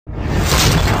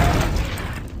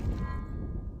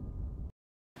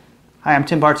Hi, I'm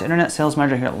Tim Bartz, Internet Sales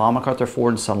Manager here at McArthur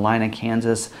Ford in Salina,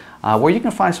 Kansas, where you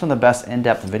can find some of the best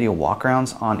in-depth video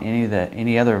walkarounds on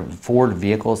any other Ford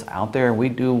vehicles out there. We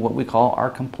do what we call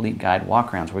our complete guide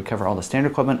walkarounds. We cover all the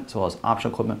standard equipment as well as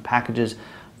optional equipment packages,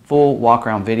 full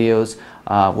walkaround videos.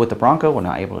 With the Bronco, we're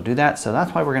not able to do that, so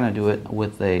that's why we're going to do it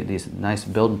with these nice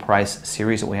build and price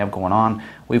series that we have going on.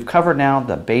 We've covered now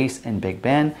the base and Big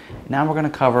Ben. Now we're going to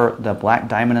cover the Black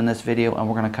Diamond in this video, and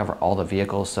we're going to cover all the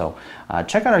vehicles. So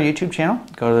check out our YouTube channel.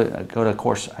 Go to of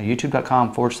course,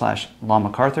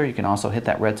 youtube.com/McArthur. You can also hit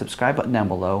that red subscribe button down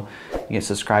below. You get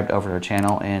subscribed over to our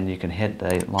channel, and you can hit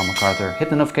the McArthur. Hit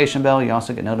the notification bell. You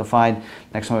also get notified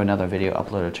next time we have another video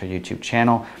uploaded to our YouTube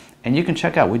channel. And you can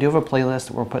check out, we do have a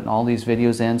playlist. We're putting all these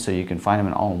videos in so you can find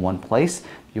them all in one place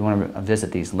if you want to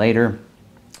visit these later.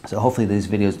 So hopefully these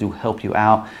videos do help you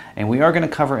out. And we are going to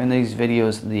cover in these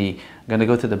videos going to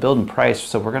go through the build and price.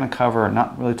 So we're going to cover,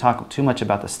 not really talk too much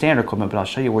about the standard equipment, but I'll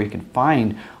show you where you can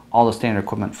find all the standard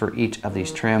equipment for each of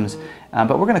these trims.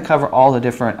 But we're going to cover all the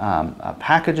different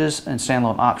packages and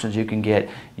standalone options you can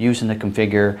get using the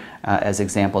configure as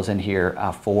examples in here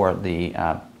for the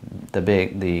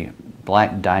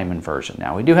Black Diamond version.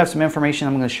 Now we do have some information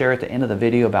I'm going to share at the end of the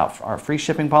video about our free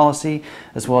shipping policy,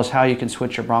 as well as how you can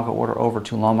switch your Bronco order over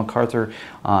to McArthur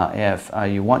if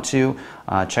you want to.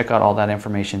 Check out all that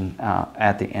information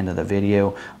at the end of the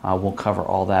video. We'll cover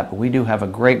all that, but we do have a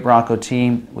great Bronco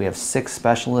team. We have 6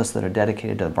 specialists that are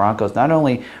dedicated to the Broncos. Not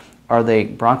only are they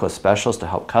Bronco specialists to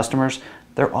help customers,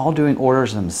 they're all doing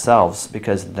orders themselves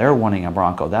because they're wanting a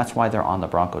Bronco. That's why they're on the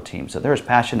Bronco team. So they're as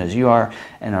passionate as you are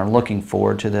and are looking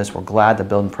forward to this. We're glad to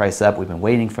build and price up. We've been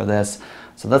waiting for this.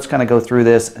 So let's kind of go through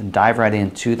this and dive right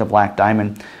into the Black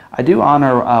Diamond. I do on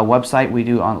our website, we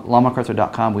do on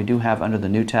McArthur.com, we do have under the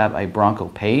new tab a Bronco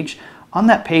page. On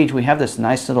that page, we have this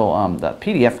nice little, the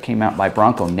PDF came out by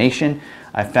Bronco Nation.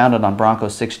 I found it on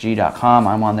Bronco6G.com.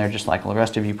 I'm on there just like the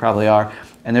rest of you probably are.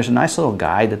 And there's a nice little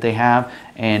guide that they have,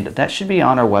 and that should be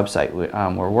on our website.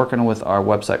 We're working with our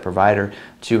website provider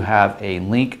to have a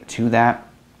link to that.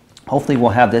 Hopefully we'll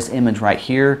have this image right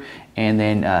here, and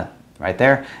then right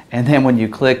there. And then when you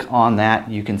click on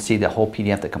that, you can see the whole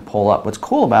PDF that can pull up. What's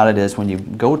cool about it is when you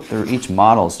go through each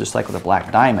model, it's just like with a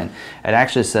Black Diamond, it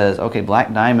actually says, okay,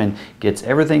 Black Diamond gets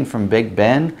everything from Big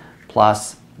Ben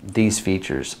plus these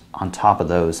features on top of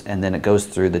those, and then it goes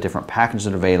through the different packages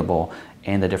that are available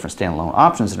and the different standalone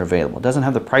options that are available. It doesn't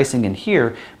have the pricing in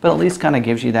here, but at least kind of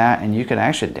gives you that, and you can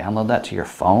actually download that to your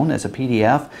phone as a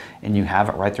PDF, and you have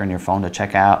it right there on your phone to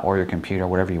check out, or your computer,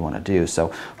 whatever you want to do.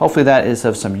 So hopefully that is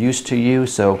of some use to you.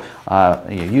 So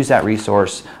you use that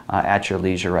resource at your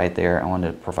leisure right there. I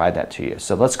wanted to provide that to you.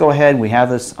 So let's go ahead. We have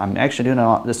this. I'm actually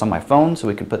doing this on my phone, so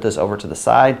we can put this over to the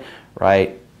side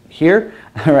right here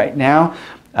right now.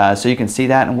 So you can see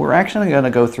that, and we're actually going to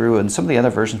go through, and some of the other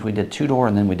versions we did 2-door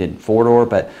and then we did 4-door,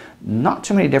 but not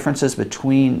too many differences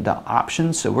between the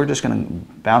options, so we're just going to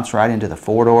bounce right into the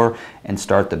 4-door and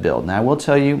start the build. Now I will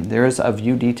tell you, there is a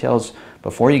view details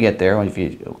before you get there. If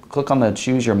you click on the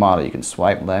choose your model, you can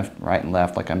swipe left, right, and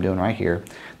left like I'm doing right here.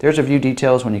 There's a view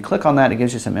details. When you click on that, it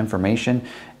gives you some information,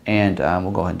 and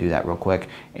we'll go ahead and do that real quick.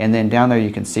 And then down there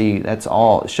you can see that's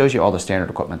all, it shows you all the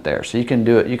standard equipment there. So you can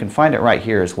do it, you can find it right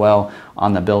here as well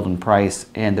on the build and price.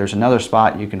 And there's another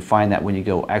spot you can find that when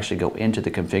you actually go into the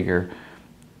configure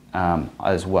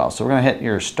as well. So we're going to hit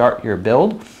your start your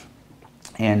build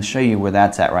and show you where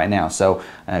that's at right now. So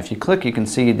if you click, you can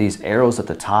see these arrows at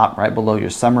the top right below your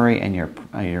summary and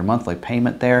your monthly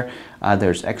payment there.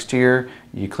 There's exterior.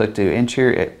 You click to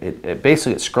interior. It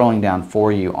basically it's scrolling down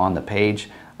for you on the page.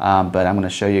 But I'm going to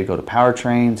show you, go to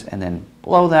powertrains, and then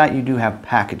below that you do have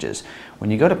packages.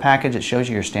 When you go to package, it shows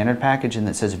you your standard package, and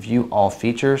it says view all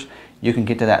features. You can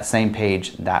get to that same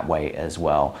page that way as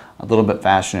well, a little bit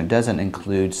faster, and it doesn't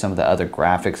include some of the other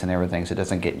graphics and everything, so it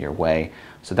doesn't get in your way.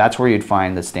 So that's where you'd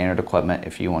find the standard equipment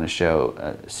if you want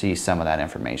to see some of that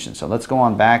information. So let's go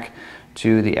on back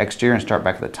to the exterior and start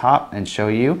back at the top and show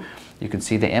you. You can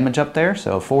see the image up there.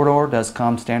 So 4-door does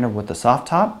come standard with the soft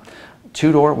top.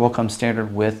 2-door will come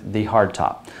standard with the hard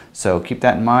top. So keep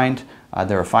that in mind.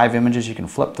 There are 5 images you can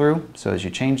flip through. So as you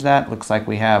change that, looks like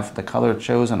we have the color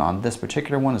chosen on this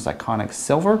particular one is Iconic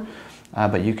Silver.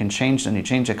 But you can change, and you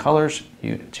change the colors,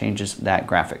 it changes that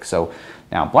graphic. So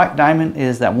now Black Diamond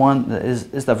is that one that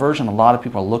is the version a lot of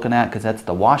people are looking at, because that's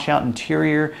the washout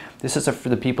interior. This is for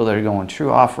the people that are going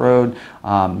true off-road.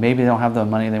 Maybe they don't have the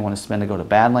money they want to spend to go to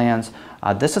Badlands.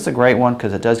 This is a great one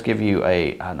because it does give you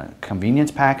a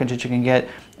convenience package that you can get,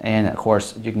 and of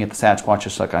course you can get the Sasquatch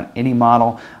just like on any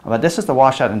model. But this is the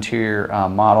washout interior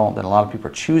model that a lot of people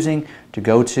are choosing to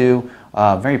go to.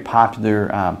 Very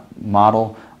popular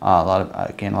model.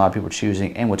 Again, a lot of people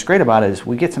choosing. And what's great about it is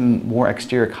we get some more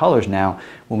exterior colors now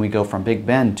when we go from Big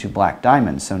Bend to Black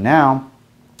Diamond. So now,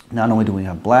 not only do we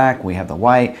have black, we have the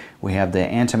white, we have the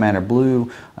antimatter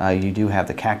blue, you do have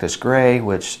the cactus gray,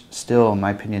 which still, in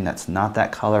my opinion, that's not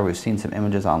that color. We've seen some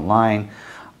images online.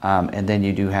 And then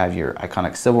you do have your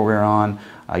iconic Civil Rear on.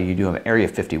 You do have Area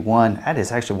 51. That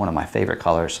is actually one of my favorite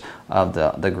colors of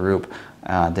the group.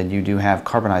 Then you do have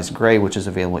carbonized gray, which is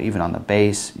available even on the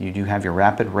base. You do have your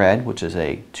rapid red, which is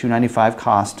a $295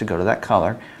 cost to go to that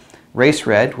color. Race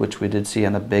red, which we did see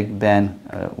on the Big Bend,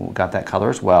 got that color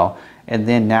as well. And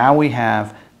then now we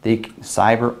have the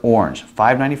Cyber Orange,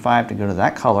 $595 to go to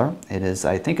that color. It is,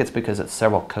 I think it's because it's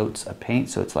several coats of paint,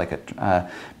 so it's like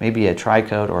a maybe a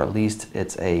tri-coat, or at least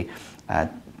it's a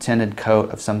tinted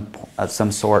coat of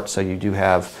some sort. So you do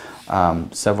have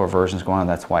several versions going on.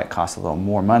 That's why it costs a little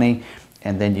more money.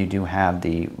 And then you do have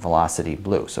the Velocity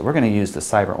Blue. So we're going to use the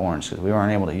Cyber Orange because we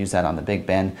weren't able to use that on the Big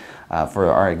Bend for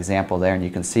our example there. And you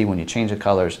can see when you change the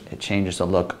colors, it changes the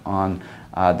look on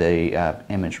the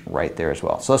image right there as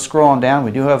well. So let's scroll on down.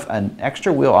 We do have an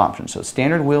extra wheel option. So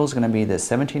standard wheel is going to be the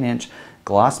 17-inch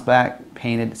gloss back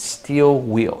painted steel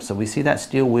wheel. So we see that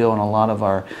steel wheel in a lot of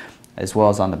our, as well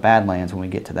as on the Badlands when we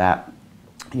get to that.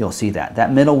 You'll see that.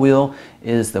 That middle wheel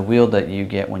is the wheel that you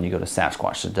get when you go to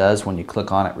Sasquatch. It does, when you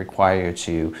click on it, require you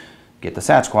to get the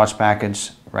Sasquatch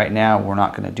package. Right now, we're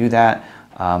not going to do that.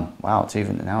 Wow, it's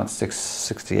even, now it's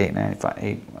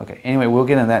 $668.95. Okay, anyway, we'll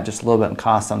get into that just a little bit and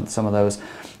cost on some of those.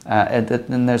 And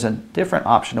then there's a different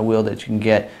option of wheel that you can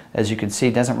get. As you can see,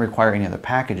 it doesn't require any other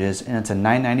packages, and it's a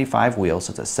 $995 wheel,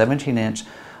 so it's a 17-inch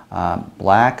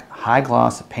black, high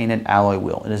gloss painted alloy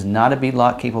wheel. It is not a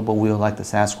beadlock capable wheel like the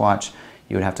Sasquatch.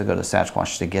 You would have to go to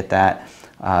Sasquatch to get that.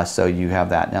 So you have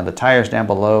that. Now the tires down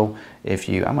below, if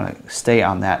you, I'm going to stay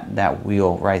on that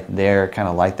wheel right there, kind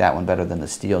of like that one better than the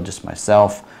steel, just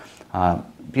myself. You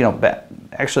know,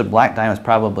 actually Black Diamond is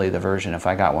probably the version, if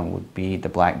I got one, would be the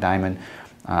Black Diamond.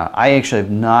 I actually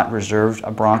have not reserved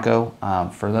a Bronco.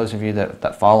 For those of you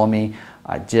that follow me,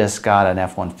 I just got an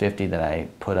F-150 that I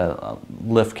put a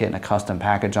lift kit and a custom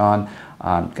package on.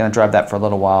 I'm going to drive that for a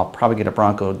little while, probably get a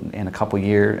Bronco in a couple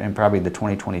years, and probably the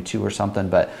 2022 or something,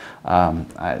 but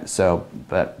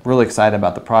really excited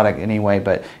about the product anyway.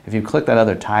 But if you click that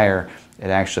other tire, it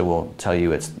actually will tell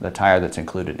you it's the tire that's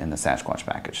included in the Sasquatch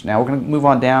package. Now we're going to move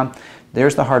on down.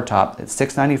 There's the hardtop. It's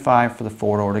 $695 for the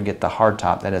four-door to get the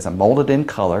hardtop. That is a molded in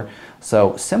color.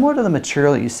 So similar to the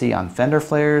material that you see on fender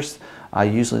flares,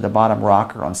 usually the bottom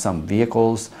rocker on some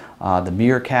vehicles. The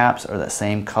mirror caps are the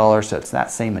same color, so it's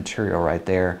that same material right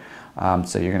there.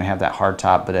 So you're going to have that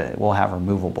hardtop, but it will have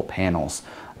removable panels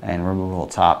and removable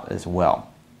top as well.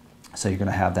 So you're going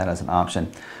to have that as an option.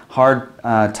 Hard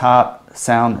top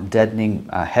sound deadening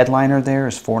headliner there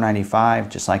is $495,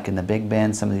 just like in the Big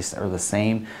Bend. Some of these are the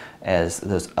same as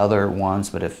those other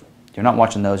ones, but if you're not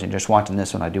watching those, you're just watching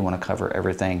this one, I do want to cover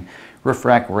everything. Roof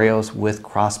rack rails with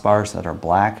crossbars that are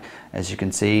black. As you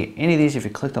can see, any of these, if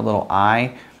you click the little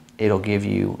eye, it'll give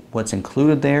you what's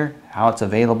included there, how it's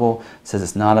available. It says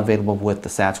it's not available with the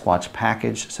Sasquatch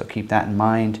package, so keep that in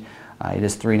mind. It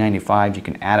is $395. You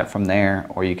can add it from there,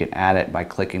 or you can add it by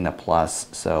clicking the plus.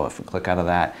 So if we click out of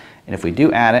that, and if we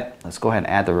do add it, let's go ahead and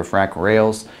add the roof rack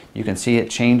rails. You can see it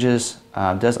changes.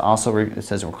 Does also, it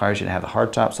says it requires you to have the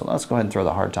hardtop, so let's go ahead and throw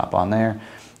the hardtop on there,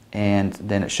 and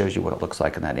then it shows you what it looks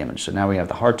like in that image. So now we have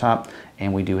the hardtop,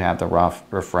 and we do have the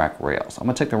roof rack rails. I'm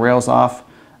going to take the rails off.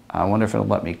 I wonder if it'll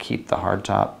let me keep the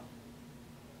hardtop.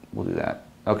 We'll do that.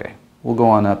 Okay, we'll go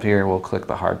on up here. We'll click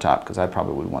the hardtop because I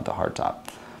probably would want the hardtop.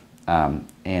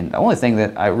 And the only thing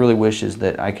that I really wish is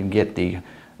that I can get the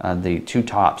two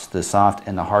tops, the soft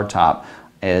and the hard top,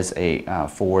 as a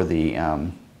for the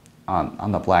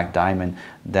on the Black Diamond.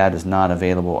 That is not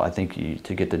available. I think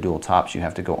to get the dual tops, you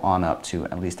have to go on up to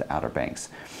at least the Outer Banks.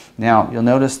 Now you'll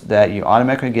notice that you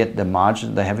automatically get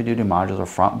the heavy-duty modular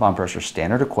front bumpers or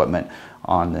standard equipment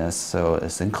on this, so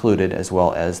it's included, as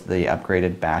well as the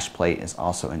upgraded bash plate is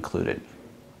also included.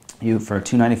 You, for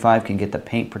 $295, can get the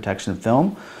paint protection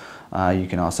film. You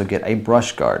can also get a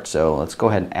brush guard. So let's go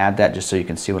ahead and add that just so you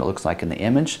can see what it looks like in the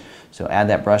image. So add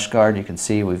that brush guard. You can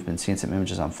see we've been seeing some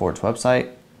images on Ford's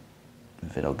website.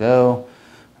 If it'll go.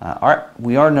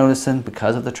 We are noticing,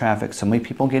 because of the traffic, so many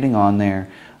people getting on there,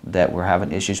 that we're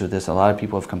having issues with this. A lot of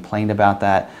people have complained about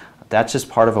that. That's just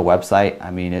part of a website.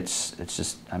 I mean, it's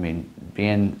just, I mean,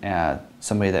 being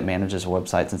somebody that manages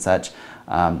websites and such,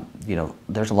 you know,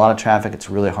 there's a lot of traffic. It's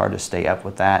really hard to stay up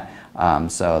with that.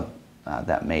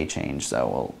 That may change,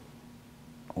 so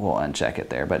we'll uncheck it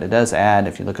there. But it does add,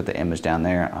 if you look at the image down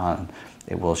there on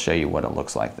it will show you what it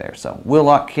looks like there. So wheel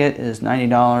lock kit is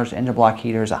 $90, engine block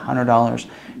heater is $100,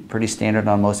 pretty standard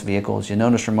on most vehicles. You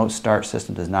notice remote start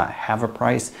system does not have a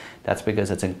price. That's because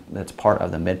that's part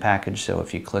of the mid package. So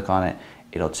if you click on it,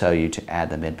 it'll tell you to add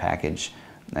the mid package.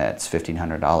 That's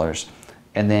 $1,500.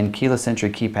 And then keyless entry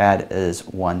keypad is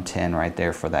 $110 right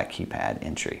there for that keypad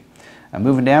entry.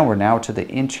 Moving down, we're now to the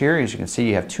interior. As you can see,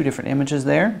 you have two different images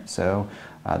there. So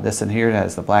this in here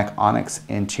has the black onyx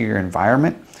interior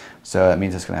environment. So that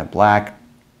means it's going to have black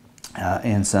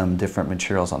and some different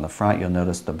materials on the front. You'll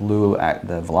notice the blue,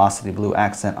 the Velocity blue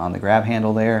accent on the grab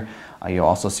handle there. You'll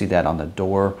also see that on the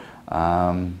door.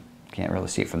 Can't really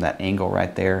see it from that angle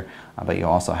right there, but you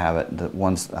also have it the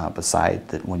ones beside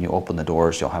that when you open the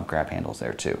doors, you'll have grab handles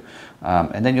there too.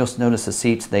 And then you'll notice the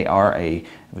seats, they are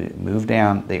move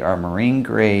down, they are marine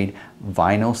grade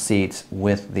vinyl seats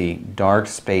with the dark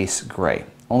space gray.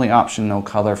 Only optional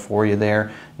color for you there,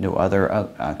 no other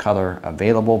color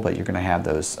available, but you're going to have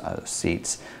those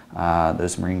seats,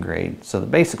 those marine grade. So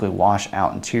basically wash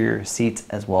out interior seats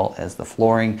as well as the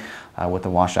flooring with the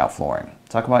washout flooring.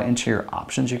 Talk about interior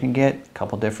options you can get, a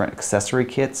couple different accessory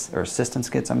kits or assistance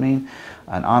kits, I mean,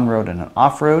 an on-road and an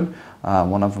off-road.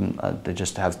 One of them, they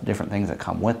just have different things that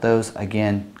come with those.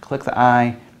 Again, click the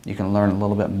eye, you can learn a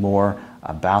little bit more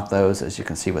about those. As you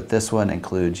can see with this one,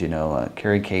 includes, you know, a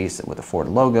carry case with a Ford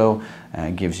logo,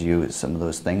 and gives you some of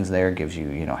those things there, gives you,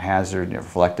 you know, hazard,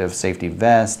 reflective safety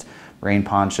vest, rain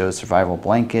poncho, survival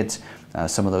blanket,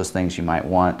 some of those things you might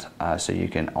want, so you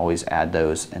can always add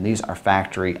those. And these are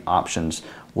factory options,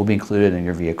 will be included in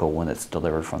your vehicle when it's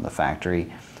delivered from the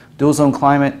factory. Dual zone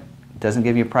climate doesn't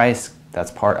give you a price.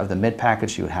 That's part of the mid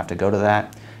package. You would have to go to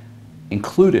that.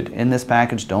 Included in this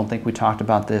package, don't think we talked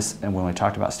about this, and when we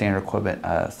talked about standard equipment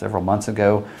several months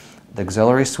ago, the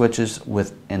auxiliary switches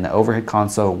in the overhead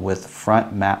console with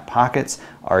front map pockets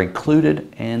are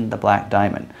included in the Black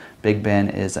Diamond. Big Ben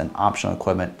is an optional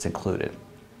equipment, it's included.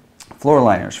 Floor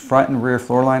liners, front and rear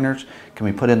floor liners can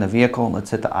be put in the vehicle. Let's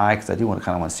hit the eye because I do kind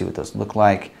of want to see what those look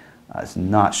like. It's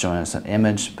not showing us an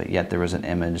image, but yet there was an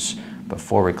image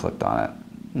before we clicked on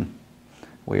it.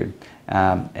 Weird.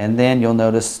 And then you'll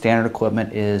notice standard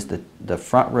equipment is the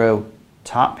front row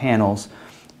top panels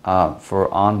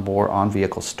for onboard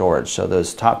on-vehicle storage. So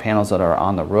those top panels that are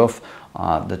on the roof,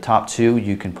 the top two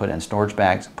you can put in storage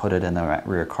bags, put it in the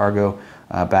rear cargo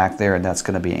back there, and that's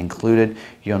going to be included.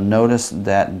 You'll notice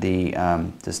that the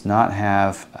does not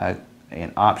have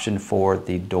an option for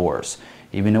the doors.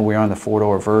 Even though we're on the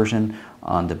 4-door version,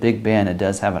 on the Big Ben it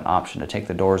does have an option to take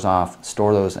the doors off,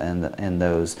 store those in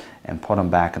those, and put them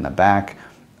back in the back.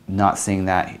 Not seeing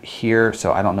that here,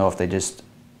 so I don't know if they just,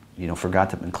 you know, forgot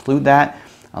to include that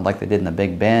like they did in the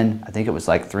Big Ben. I think it was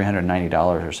like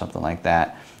 $390 or something like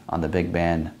that on the Big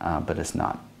Ben, but it's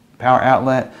not. Power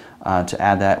outlet, to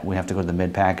add that we have to go to the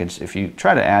mid package. If you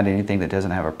try to add anything that doesn't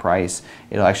have a price,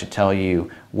 it'll actually tell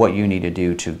you what you need to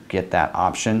do to get that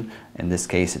option. In this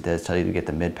case, it does tell you to get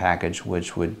the mid package,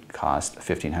 which would cost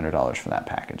 $1,500 for that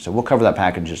package. So we'll cover that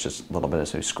package just a little bit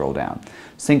as we scroll down.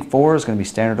 Sync 4 is going to be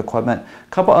standard equipment. A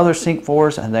couple other Sync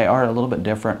 4s, and they are a little bit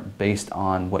different based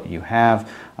on what you have.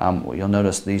 You'll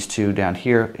notice these two down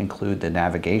here include the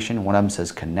navigation. One of them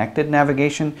says connected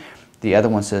navigation. The other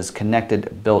one says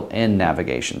connected built-in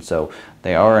navigation. So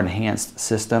they are enhanced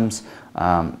systems,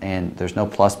 and there's no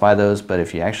plus by those, but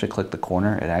if you actually click the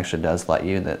corner, it actually does let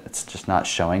you, that it's just not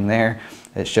showing there.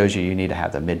 It shows you need to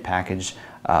have the mid package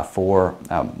for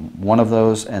one of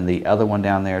those, and the other one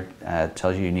down there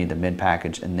tells you need the mid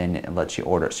package, and then it lets you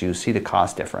order it. So you see the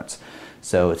cost difference.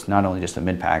 So it's not only just a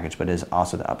mid package, but it is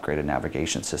also the upgraded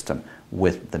navigation system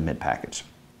with the mid package.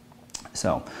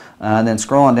 So then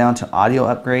scrolling down to audio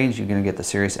upgrades, you're going to get the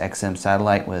Sirius XM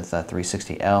satellite with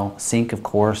 360L. Sync, of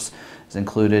course, is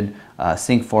included.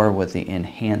 Sync 4 with the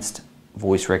enhanced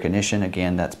voice recognition.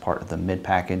 Again, that's part of the mid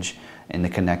package, and the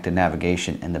connected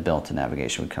navigation and the built-in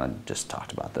navigation. We kind of just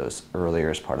talked about those earlier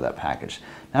as part of that package.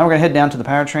 Now we're going to head down to the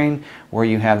powertrain, where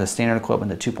you have the standard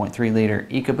equipment, the 2.3 liter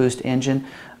EcoBoost engine.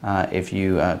 If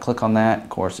you click on that, of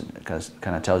course, it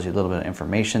kind of tells you a little bit of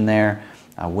information there.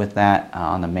 With that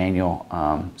on the manual,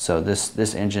 so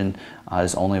this engine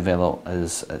is only available,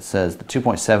 as it says, the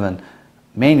 2.7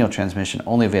 manual transmission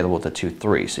only available with the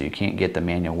 2.3, so you can't get the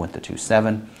manual with the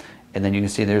 2.7. And then you can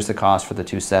see there's the cost for the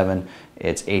 2.7.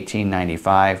 It's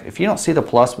 $18.95. If you don't see the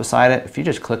plus beside it, if you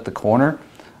just click the corner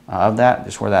of that,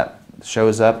 just where that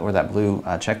shows up, where that blue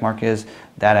check mark is,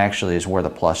 that actually is where the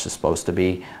plus is supposed to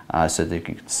be, so that you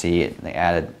can see it. They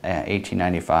added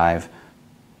 $18.95.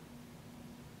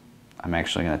 I'm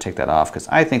actually going to take that off because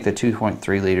I think the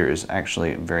 2.3 liter is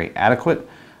actually very adequate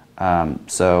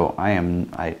So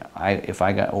if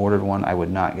I got ordered one, I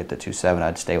would not get the 2.7.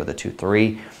 I'd stay with the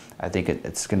 2.3. I think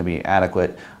it's going to be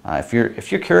adequate. If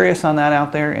you're curious on that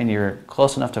out there and you're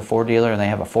close enough to a Ford dealer and they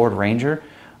have a Ford Ranger,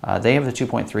 they have the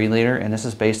 2.3 liter, and this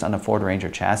is based on a Ford Ranger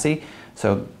chassis.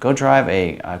 So go drive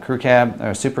a crew cab or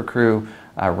a Super Crew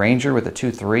Ranger with a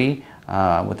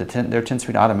 2.3 with their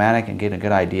 10-speed automatic and get a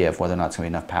good idea of whether or not it's going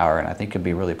to be enough power, and I think you'll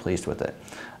be really pleased with it.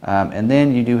 And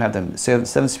then you do have the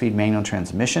 7-speed manual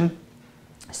transmission.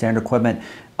 Standard equipment,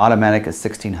 automatic is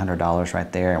 $1,600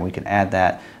 right there, and we can add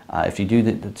that. If you do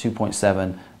the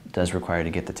 2.7, it does require you to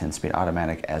get the 10-speed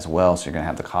automatic as well, so you're going to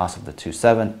have the cost of the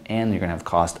 2.7 and you're going to have the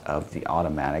cost of the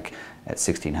automatic at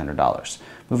 $1,600.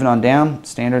 Moving on down,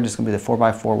 standard is going to be the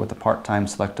 4x4 with the part-time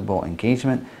selectable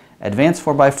engagement. Advanced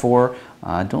 4x4,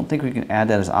 I don't think we can add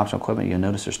that as optional equipment. You'll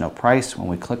notice there's no price. When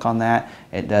we click on that,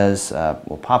 it does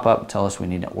will pop up and tell us we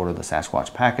need to order the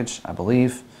Sasquatch package, I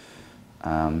believe.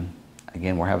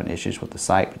 Again, we're having issues with the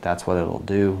site, but that's what it'll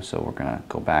do. So we're going to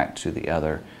go back to the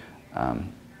other.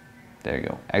 There you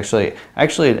go. Actually,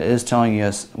 it is telling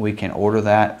us we can order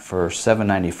that for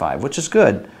 $795, which is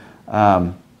good.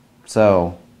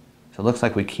 So it looks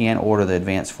like we can order the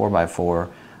advanced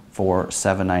 4x4 for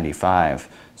 $795.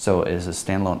 So it is a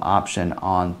standalone option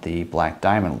on the Black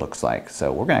Diamond, it looks like.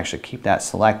 So we're going to actually keep that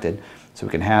selected so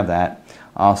we can have that.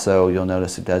 Also, you'll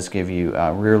notice it does give you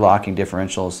rear locking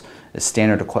differentials. It's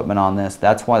standard equipment on this.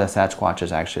 That's why the Sasquatch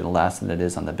is actually less than it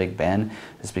is on the Big Ben,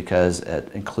 is because it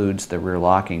includes the rear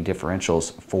locking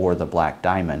differentials for the Black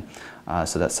Diamond.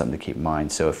 So that's something to keep in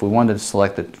mind. So if we wanted to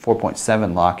select the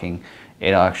 4.7 locking,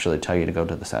 it'll actually tell you to go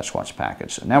to the Sasquatch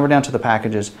package. So now we're down to the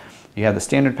packages. You have the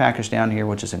standard package down here,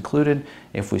 which is included.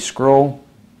 If we scroll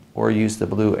or use the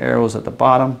blue arrows at the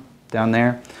bottom down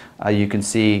there, you can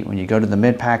see when you go to the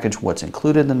mid package what's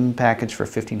included in the mid package for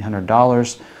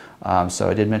 $1,500. So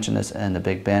I did mention this in the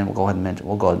Big Ben. We'll go ahead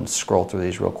and scroll through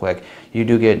these real quick. You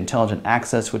do get intelligent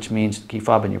access, which means key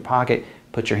fob in your pocket,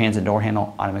 put your hands in door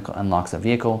handle, automatically unlocks the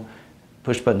vehicle.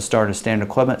 Push button start is standard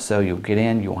equipment, so you'll get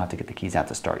in, you won't have to get the keys out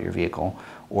to start your vehicle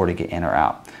or to get in or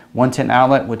out. 110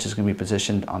 outlet, which is going to be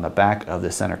positioned on the back of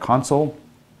the center console.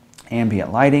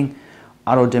 Ambient lighting,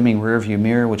 auto dimming rear view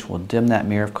mirror, which will dim that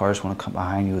mirror if cars want to come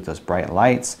behind you with those bright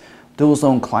lights. Dual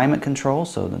zone climate control,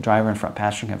 so the driver and front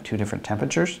passenger can have 2 different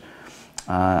temperatures.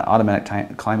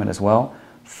 Automatic climate as well.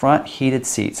 Front heated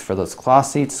seats. For those cloth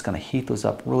seats, it's going to heat those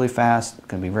up really fast. It's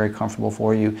going to be very comfortable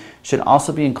for you. Should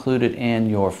also be included in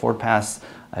your Ford Pass.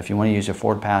 If you want to use your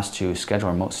Ford Pass to schedule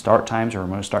remote start times or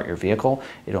remote start your vehicle,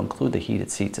 it'll include the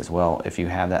heated seats as well if you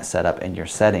have that set up in your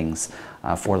settings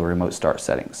for the remote start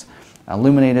settings.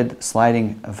 Illuminated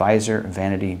sliding visor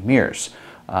vanity mirrors.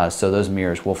 So those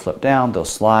mirrors will flip down, they'll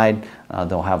slide,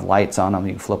 they'll have lights on them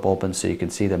you can flip open so you can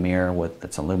see the mirror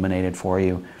that's illuminated for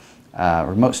you.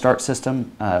 Remote start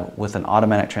system with an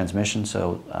automatic transmission,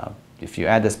 so if you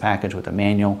add this package with a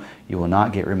manual, you will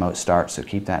not get remote start, so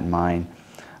keep that in mind.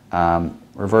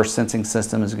 Reverse sensing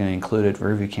system is going to include it.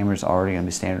 Rear view camera is already going to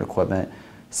be standard equipment.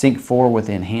 Sync 4 with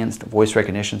the enhanced voice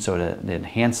recognition, so the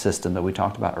enhanced system that we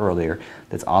talked about earlier,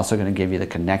 that's also going to give you the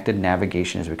connected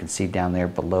navigation, as we can see down there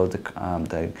below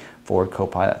the Ford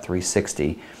Copilot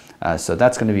 360. So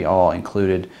that's going to be all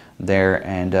included there,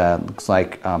 and looks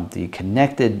like the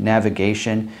connected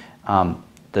navigation,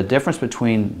 the difference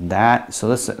between that, so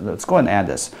let's go ahead and add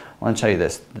this. I want to tell you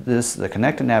this, the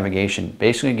connected navigation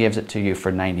basically gives it to you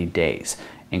for 90 days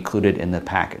included in the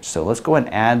package. So let's go ahead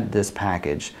and add this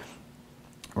package,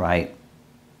 right?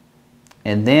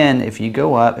 And then if you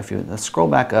go up, let's scroll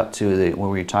back up to where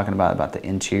we were talking about the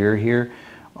interior here,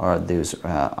 or those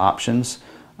options.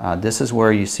 This is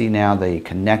where you see now the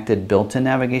connected built-in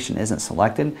navigation isn't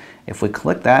selected. If we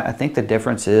click that, I think the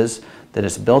difference is that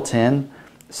it's built in.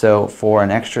 So for an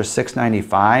extra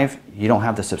 $695, you don't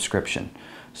have the subscription.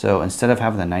 So instead of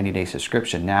having the 90-day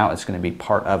subscription, now it's going to be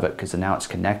part of it because now it's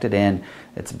connected in,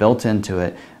 it's built into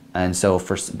it. And so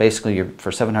for basically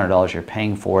for $700, you're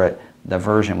paying for it, the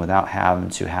version, without having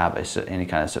to have any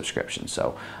kind of subscription.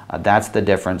 So that's the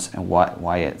difference, and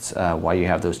why you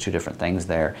have those 2 different things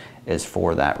there is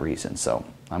for that reason. So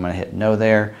I'm going to hit no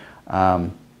there,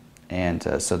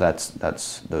 so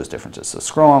that's those differences. So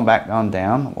scroll on back on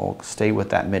down. We'll stay with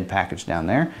that mid package down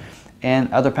there.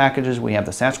 And other packages, we have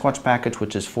the Sasquatch package,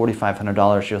 which is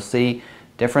 $4,500. You'll see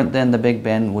different than the Big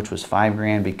Ben, which was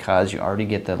 $5,000, because you already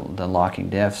get the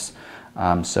locking diffs.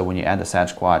 So when you add the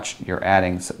Sasquatch, you're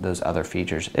adding those other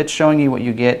features. It's showing you what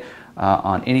you get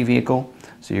on any vehicle.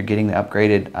 So you're getting the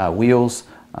upgraded wheels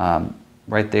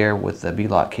right there with the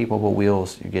B-Lock capable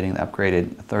wheels. You're getting the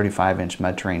upgraded 35-inch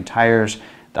mud terrain tires,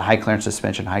 the high clearance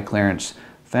suspension, high clearance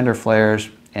fender flares,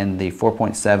 and the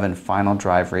 4.7 final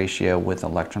drive ratio with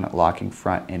electronic locking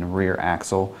front and rear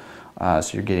axle.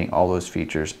 So you're getting all those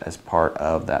features as part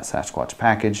of that Sasquatch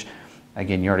package.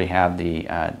 Again, you already have the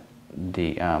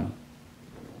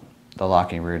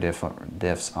locking rear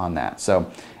diffs on that.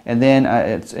 So, and then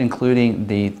it's including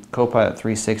the Copilot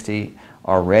 360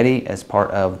 already as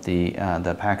part of the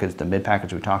package, the mid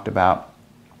package we talked about.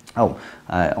 Oh,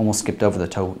 I almost skipped over the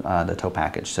tow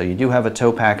package. So you do have a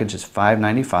tow package. It's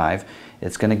 $595.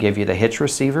 It's going to give you the hitch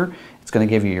receiver. It's going to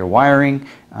give you your wiring.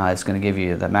 It's going to give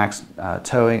you the max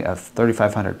towing of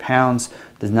 3,500 pounds.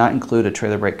 Does not include a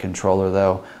trailer brake controller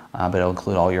though, but it'll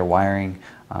include all your wiring.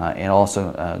 And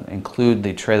also include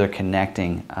the trailer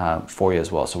connecting for you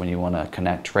as well. So when you want to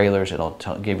connect trailers, it'll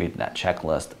give you that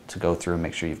checklist to go through and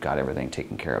make sure you've got everything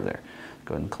taken care of there.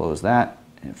 Go ahead and close that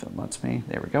if it lets me.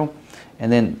 There we go.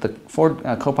 And then the Ford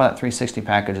Copilot 360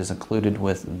 package is included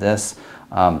with this.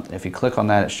 If you click on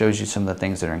that, it shows you some of the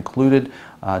things that are included.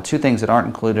 Two things that aren't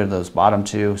included are those bottom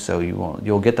two. So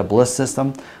you'll get the bliss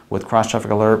system with cross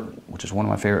traffic alert, which is one of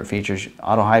my favorite features.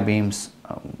 Auto high beams,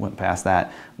 went past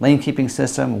that. Lane keeping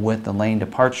system with the lane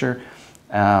departure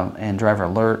and driver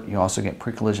alert. You also get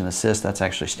pre-collision assist. That's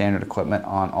actually standard equipment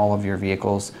on all of your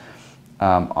vehicles.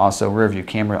 Also rear view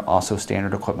camera, also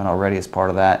standard equipment already as part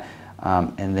of that.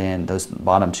 And then those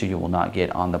bottom two you will not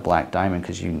get on the Black Diamond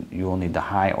because you will need the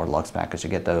high or luxe package to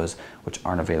get those, which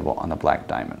aren't available on the Black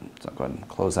Diamond. So go ahead and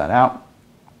close that out.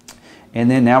 And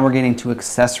then now we're getting to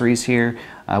accessories here,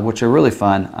 which are really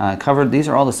fun. These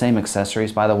are all the same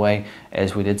accessories, by the way,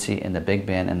 as we did see in the Big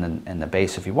Ben and the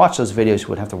base. If you watch those videos, you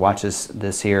would have to watch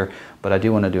this here, but I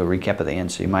do want to do a recap at the end,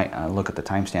 so you might look at the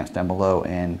timestamps down below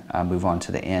and move on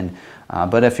to the end.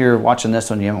 But if you're watching this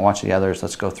one, you haven't watched the others,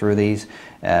 let's go through these.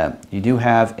 You do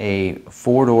have a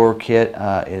 4-door kit.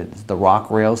 It's the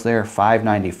rock rails there,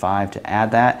 $595 to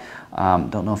add that.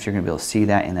 Don't know if you're going to be able to see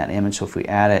that in that image, so if we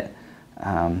add it,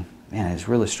 man, it's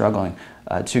really struggling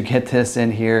to get this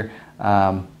in here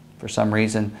for some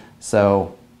reason.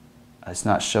 So it's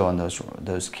not showing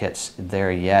those kits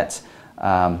there yet.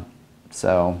 Not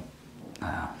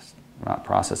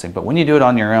processing. But when you do it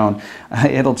on your own,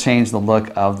 it'll change the look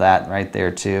of that right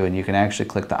there too. And you can actually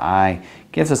click the eye.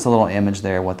 Gives us a little image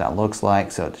there what that looks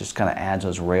like. So it just kind of adds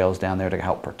those rails down there to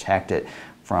help protect it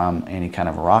from any kind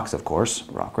of rocks, of course,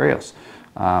 rock rails.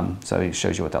 So it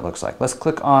shows you what that looks like. Let's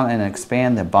click on and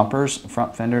expand the bumpers,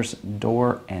 front fenders,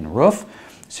 door, and roof.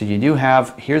 So you do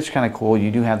have, here's kind of cool,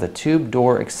 you do have the tube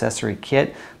door accessory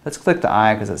kit. Let's click the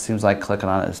eye because it seems like clicking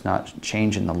on it is not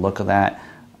changing the look of that.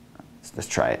 Let's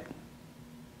try it.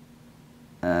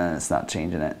 It's not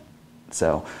changing it.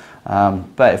 So,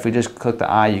 but if we just click the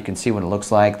eye, you can see what it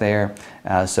looks like there.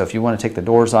 So if you want to take the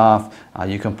doors off,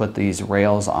 you can put these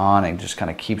rails on and just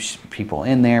kind of keeps people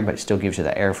in there, but it still gives you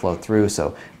the airflow through.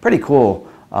 So pretty cool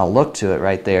look to it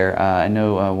right there. I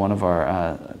know one of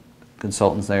our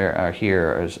consultants there are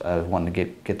here is wanting to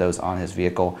get those on his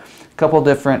vehicle. A couple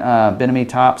different Bimini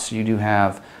tops. You do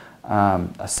have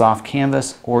a soft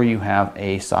canvas or you have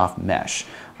a soft mesh.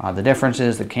 The difference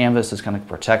is the canvas is going to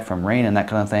protect from rain and that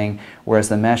kind of thing, whereas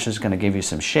the mesh is going to give you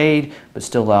some shade, but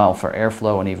still allow for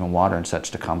airflow and even water and such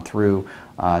to come through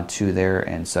to there.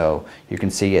 And so you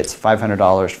can see it's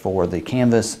 $500 for the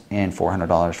canvas and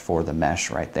 $400 for the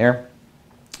mesh right there.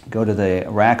 Go to the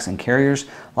racks and carriers.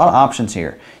 A lot of options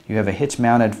here. You have a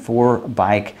hitch-mounted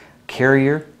 4-bike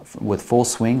carrier with full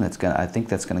swing. I think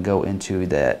that's going to go into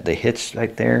the hitch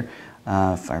right there.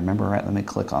 If I remember right, let me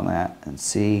click on that and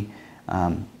see.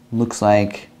 Looks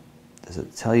like, does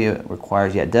it tell you it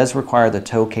requires? Yeah, it does require the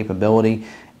tow capability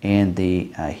and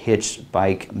the hitch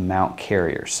bike mount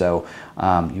carrier. So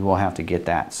you will have to get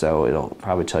that. So it'll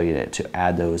probably tell you to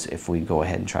add those if we go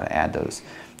ahead and try to add those.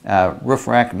 Roof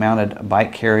rack mounted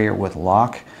bike carrier with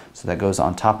lock. So that goes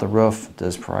on top of the roof.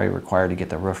 Does probably require to get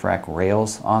the roof rack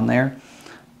rails on there,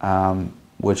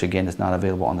 which again is not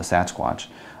available on the Sasquatch.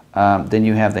 Then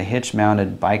you have the hitch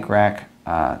mounted bike rack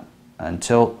and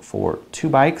tilt for 2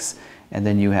 bikes, and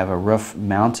then you have a roof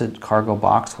mounted cargo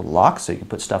box with locks, so you can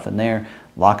put stuff in there,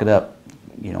 lock it up,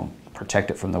 you know,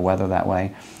 protect it from the weather that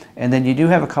way. And then you do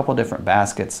have a couple different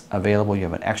baskets available. You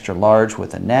have an extra large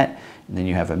with a net, and then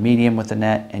you have a medium with a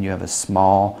net, and you have a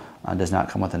small, does not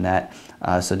come with a net.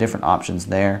 So different options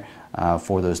there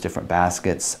for those different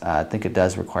baskets. I think it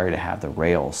does require you to have the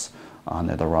rails on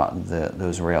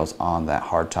those rails on that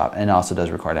hardtop, and also does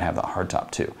require to have the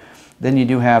hardtop too. Then you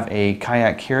do have a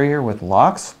kayak carrier with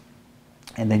locks,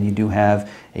 and then you do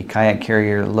have a kayak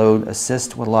carrier load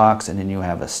assist with locks, and then you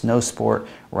have a snow sport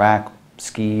rack,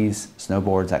 skis,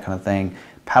 snowboards, that kind of thing.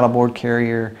 Paddleboard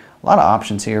carrier, a lot of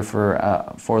options here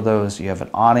for those. You have an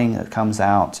awning that comes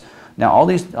out. Now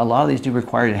a lot of these do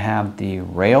require you to have the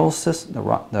rails system,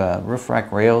 the roof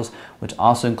rack rails, which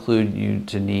also include you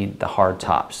to need the hard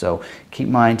top. So keep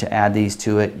in mind to add these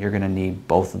to it, you're going to need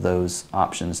both of those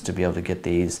options to be able to get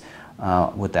these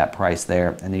with that price there.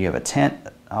 And then you have a tent,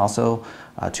 also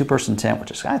a 2-person tent, which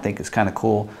is, I think is kind of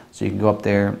cool. So you can go up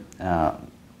there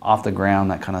off the ground,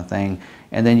 that kind of thing.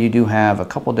 And then you do have a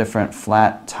couple different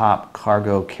flat top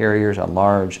cargo carriers, a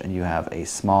large, and you have a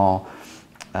small.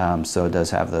 So it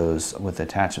does have those with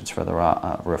attachments for the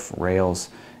roof rails,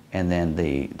 and then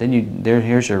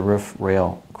here's your roof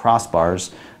rail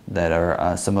crossbars that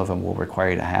are some of them will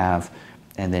require you to have,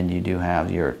 and then you do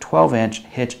have your 12-inch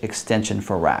hitch extension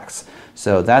for racks.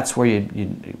 So that's where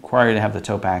you require you to have the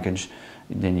tow package.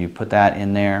 Then you put that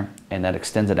in there, and that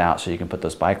extends it out so you can put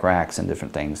those bike racks and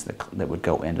different things that would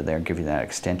go into there and give you that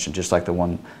extension, just like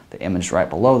the image right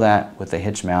below that with the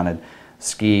hitch mounted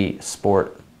ski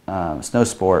sport. Snow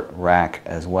sport rack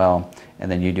as well, and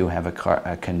then you do have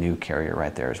a canoe carrier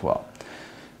right there as well.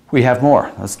 We have more.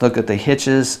 Let's look at the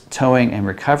hitches, towing, and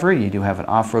recovery. You do have an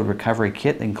off-road recovery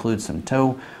kit that includes some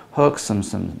tow hooks,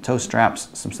 some tow straps,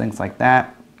 some things like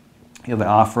that. You have an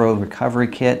off-road recovery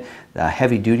kit, a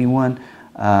heavy-duty one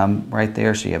right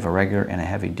there, so you have a regular and a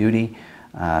heavy-duty.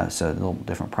 So a little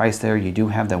different price there. You do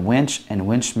have the winch and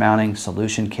winch mounting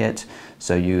solution kit,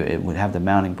 so it would have the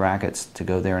mounting brackets to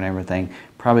go there and everything.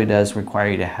 Probably does require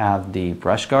you to have the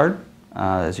brush guard.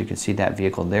 As you can see, that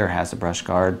vehicle there has a brush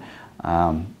guard.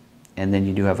 And then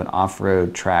you do have an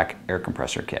off-road track air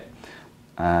compressor kit.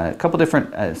 A couple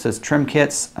different, it says trim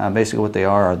kits. Basically what they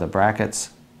are the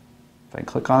brackets. If I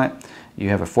click on it, you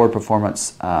have a Ford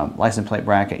Performance license plate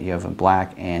bracket, you have a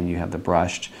black, and you have the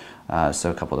brushed. So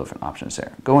a couple different options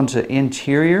there. Going to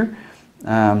interior,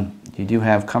 you do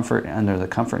have comfort. Under the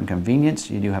comfort and convenience,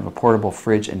 you do have a portable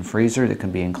fridge and freezer that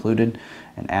can be included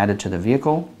and added to the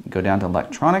vehicle. You go down to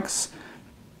electronics,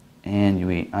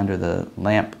 and under the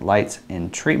lamp, lights,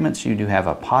 and treatments, you do have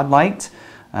a pod light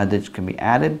that can be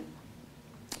added.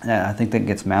 I think that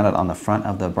gets mounted on the front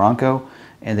of the Bronco,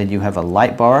 and then you have a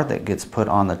light bar that gets put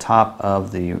on the top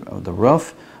of the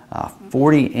roof,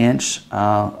 40-inch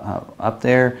up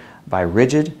there by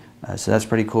Rigid, so that's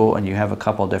pretty cool. And you have a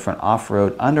couple different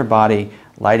off-road underbody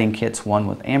lighting kits, one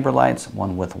with amber lights,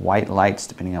 one with white lights,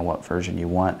 depending on what version you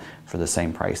want, for the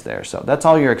same price there. So that's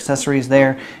all your accessories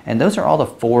there, and those are all the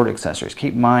Ford accessories.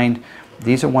 Keep in mind,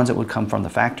 these are ones that would come from the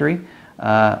factory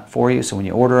for you, so when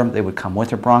you order them, they would come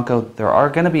with your Bronco. There are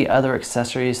going to be other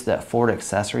accessories that Ford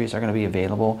accessories are going to be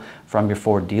available from your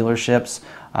Ford dealerships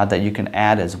that you can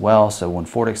add as well. So when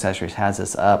Ford Accessories has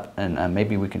this up, and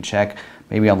maybe we can check,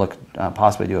 maybe I'll look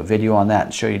possibly do a video on that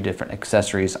and show you different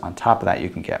accessories on top of that you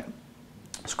can get.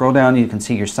 Scroll down, you can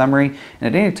see your summary,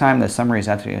 and at any time the summary is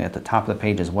actually at the top of the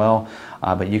page as well,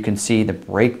 but you can see the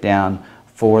breakdown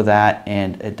for that,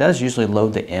 and it does usually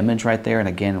load the image right there. And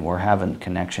again, we're having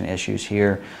connection issues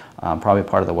here, probably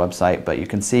part of the website, but you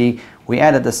can see we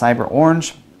added the Cyber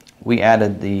Orange, we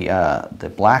added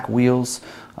the black wheels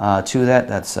to that.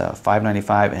 That's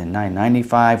 $595 and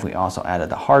 $995. We also added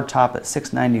the hard top at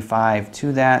 $695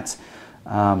 to that.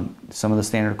 Some of the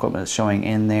standard equipment is showing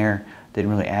in there. Didn't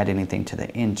really add anything to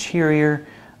the interior.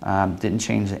 Didn't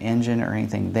change the engine or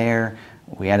anything there.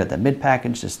 We added the mid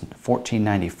package, just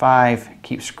 $14.95.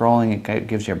 Keep scrolling, it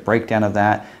gives you a breakdown of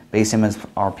that. Base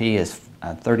MSRP is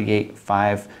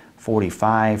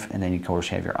 $38,545, and then you of course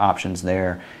have your options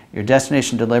there. Your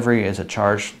destination delivery is a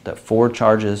charge that Ford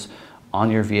charges on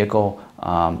your vehicle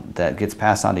that gets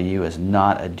passed on to you, is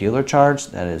not a dealer charge.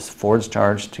 That is Ford's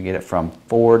charge to get it from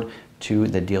Ford to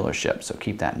the dealership, so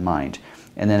keep that in mind.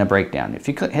 And then a breakdown. If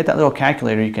you hit that little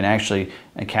calculator, you can actually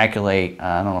calculate.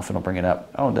 I don't know if it'll bring it up.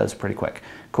 Oh, it does, pretty quick.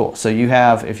 Cool. So you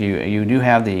have, if you do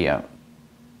have the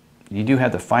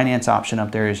finance option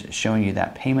up there, is showing you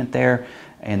that payment there,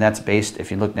 and that's based,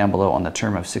 if you look down below, on the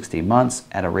term of 60 months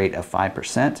at a rate of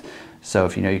 5%. So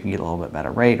if you know you can get a little bit better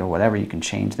rate or whatever, you can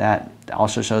change that. It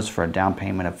also shows for a down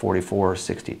payment of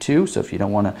 $44.62. So if you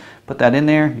don't want to put that in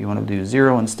there, you want to do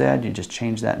 0 instead, you just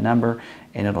change that number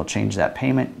and it'll change that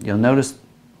payment. You'll notice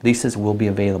leases will be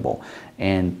available,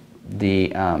 and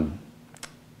the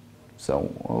so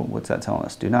what's that telling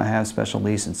us? Do not have special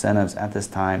lease incentives at this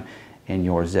time in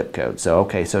your zip code. So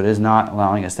okay, so it is not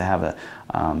allowing us to have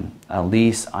a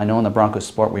lease. I know in the Bronco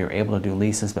Sport we were able to do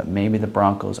leases, but maybe the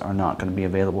Broncos are not going to be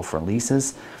available for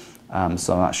leases.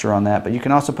 So I'm not sure on that, but you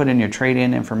can also put in your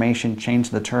trade-in information, change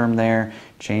the term there,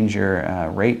 change your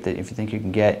rate that if you think you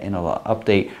can get, and it'll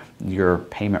update your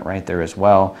payment right there as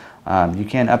well. You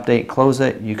can update, close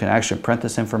it. You can actually print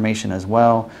this information as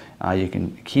well. You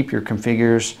can keep your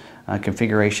configures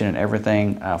configuration and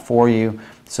everything for you,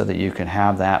 so that you can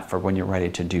have that for when you're ready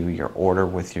to do your order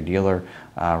with your dealer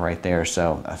right there.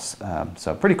 So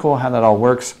so pretty cool how that all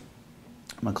works.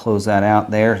 I'm going to close that out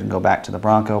there and go back to the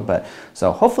Bronco. But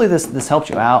so hopefully this helps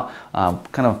you out.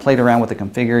 Kind of played around with the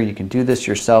configure. You can do this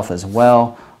yourself as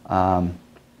well. Okay,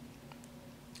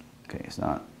 it's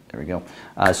not. There we go.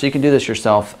 So you can do this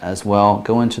yourself as well.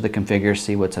 Go into the configure,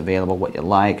 see what's available, what you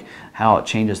like, how it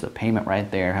changes the payment right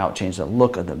there, how it changes the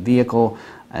look of the vehicle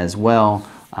as well.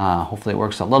 Hopefully it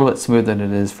works a little bit smoother than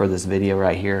it is for this video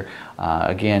right here.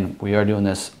 Again, we are doing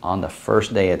this on the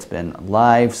first day it's been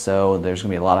live, so there's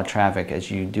going to be a lot of traffic. As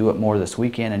you do it more this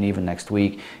weekend and even next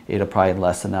week, it'll probably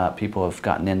lessen up. People have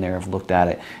gotten in there, have looked at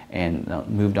it, and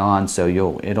moved on. So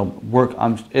it'll work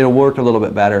a little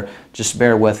bit better. Just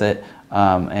bear with it.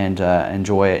 And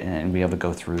enjoy it and be able to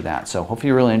go through that. So hopefully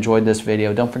you really enjoyed this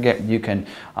video. Don't forget, you can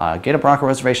get a Bronco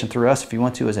reservation through us if you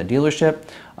want to as a dealership.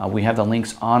 We have the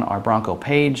links on our Bronco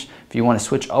page. If you want to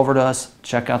switch over to us,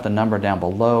 check out the number down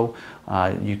below.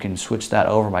 You can switch that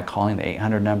over by calling the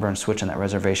 800 number and switching that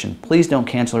reservation. Please don't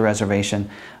cancel a reservation.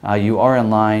 You are in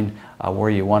line where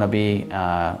you want to be.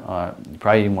 You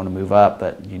probably want to move up,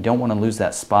 but you don't want to lose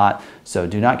that spot. So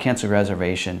do not cancel a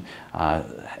reservation.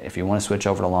 If you want to switch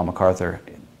over to Law McArthur,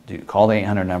 call the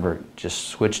 800 number. Just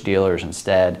switch dealers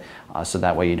instead, so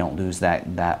that way you don't lose that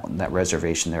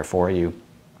reservation there for you.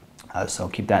 So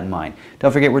keep that in mind.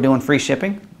 Don't forget, we're doing free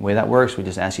shipping. The way that works, we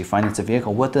just ask you finance a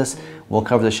vehicle with us. We'll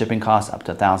cover the shipping costs up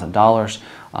to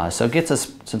 $1,000. So it gets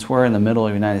us, since we're in the middle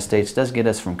of the United States, it does get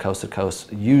us from coast to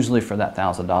coast, usually for that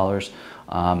 $1,000,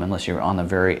 unless you're on the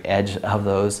very edge of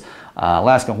those.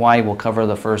 Alaska and Hawaii will cover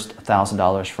the first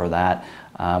 $1,000 for that.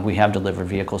 We have delivered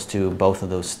vehicles to both of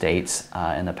those states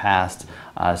in the past,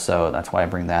 so that's why I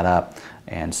bring that up.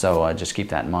 And so just keep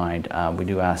that in mind. We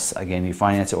do ask, again, you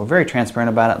finance it. We're very transparent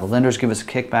about it. The lenders give us a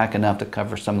kickback enough to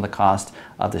cover some of the cost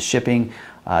of the shipping.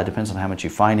 Depends on how much you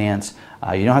finance.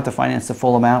 You don't have to finance the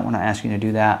full amount. We're not asking you to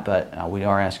do that, but we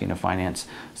are asking you to finance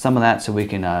some of that so we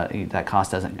can that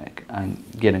cost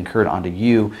doesn't get incurred onto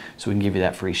you, so we can give you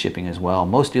that free shipping as well.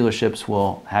 Most dealerships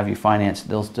will have you finance.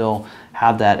 They'll still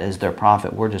have that as their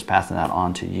profit. We're just passing that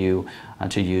on to you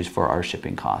to use for our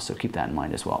shipping costs. So keep that in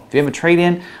mind as well. If you have a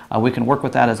trade-in, we can work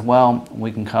with that as well.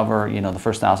 We can cover, you know, the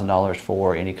first $1,000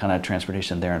 for any kind of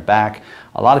transportation there and back.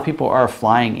 A lot of people are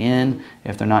flying in.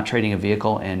 If they're not trading a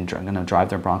vehicle and going to drive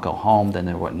their Bronco home, then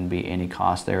there wouldn't be any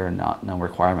cost there and no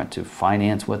requirement to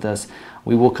finance with us.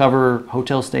 We will cover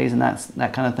hotel stays and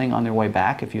that kind of thing on their way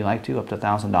back if you like to, up to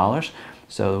 $1,000.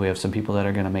 So we have some people that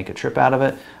are going to make a trip out of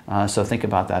it. So think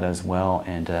about that as well,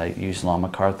 and use Law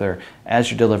McArthur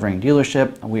as your delivering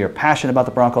dealership. We are passionate about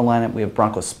the Bronco lineup. We have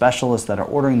Bronco specialists that are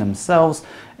ordering themselves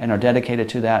and are dedicated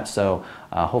to that. So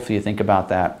hopefully you think about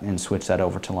that and switch that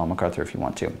over to Law McArthur if you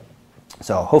want to.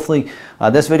 So hopefully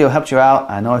this video helped you out.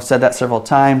 I know I've said that several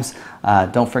times.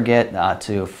 Don't forget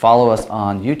to follow us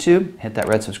on YouTube. Hit that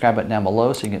red subscribe button down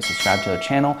below so you can get subscribed to the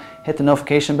channel. Hit the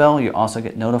notification bell. You also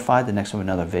get notified the next time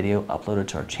another video uploaded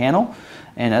to our channel.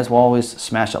 And as always,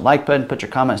 smash that like button, put your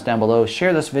comments down below.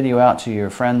 Share this video out to your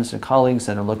friends and colleagues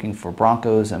that are looking for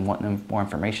Broncos and want more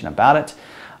information about it.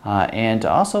 And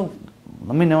also,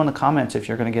 let me know in the comments if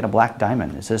you're going to get a Black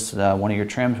Diamond. Is this one of your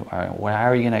trims? How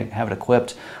are you going to have it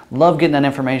equipped? Love getting that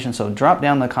information, so drop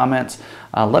down in the comments.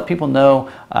 Let people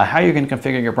know how you're going to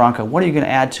configure your Bronco. What are you going to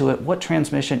add to it? What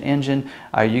transmission engine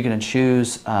are you going to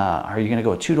choose? Are you going to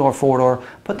go a 2-door, 4-door?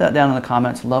 Put that down in the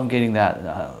comments. Love getting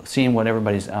that, seeing what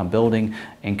everybody's building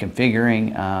and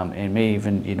configuring, and maybe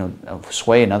even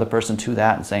sway another person to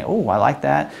that and saying, oh, I like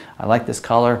that. I like this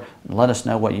color. Let us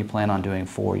know what you plan on doing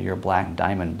for your Black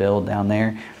Diamond build down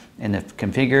there in the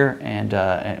configure, and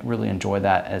really enjoy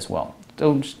that as well.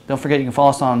 Don't forget, you can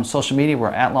follow us on social media. We're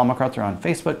at Law McArthur on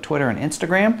Facebook, Twitter, and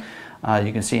Instagram.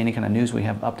 You can see any kind of news we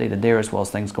have updated there, as well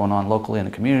as things going on locally in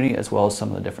the community, as well as some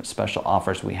of the different special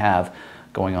offers we have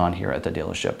going on here at the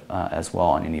dealership as well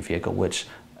on any vehicle, which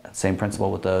same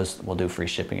principle with those. We'll do free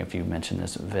shipping if you mention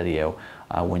this video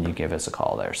when you give us a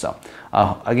call there. So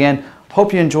again,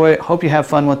 hope you enjoy it. Hope you have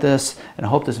fun with this, and I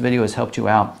hope this video has helped you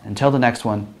out. Until the next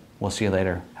one, we'll see you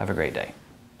later. Have a great day.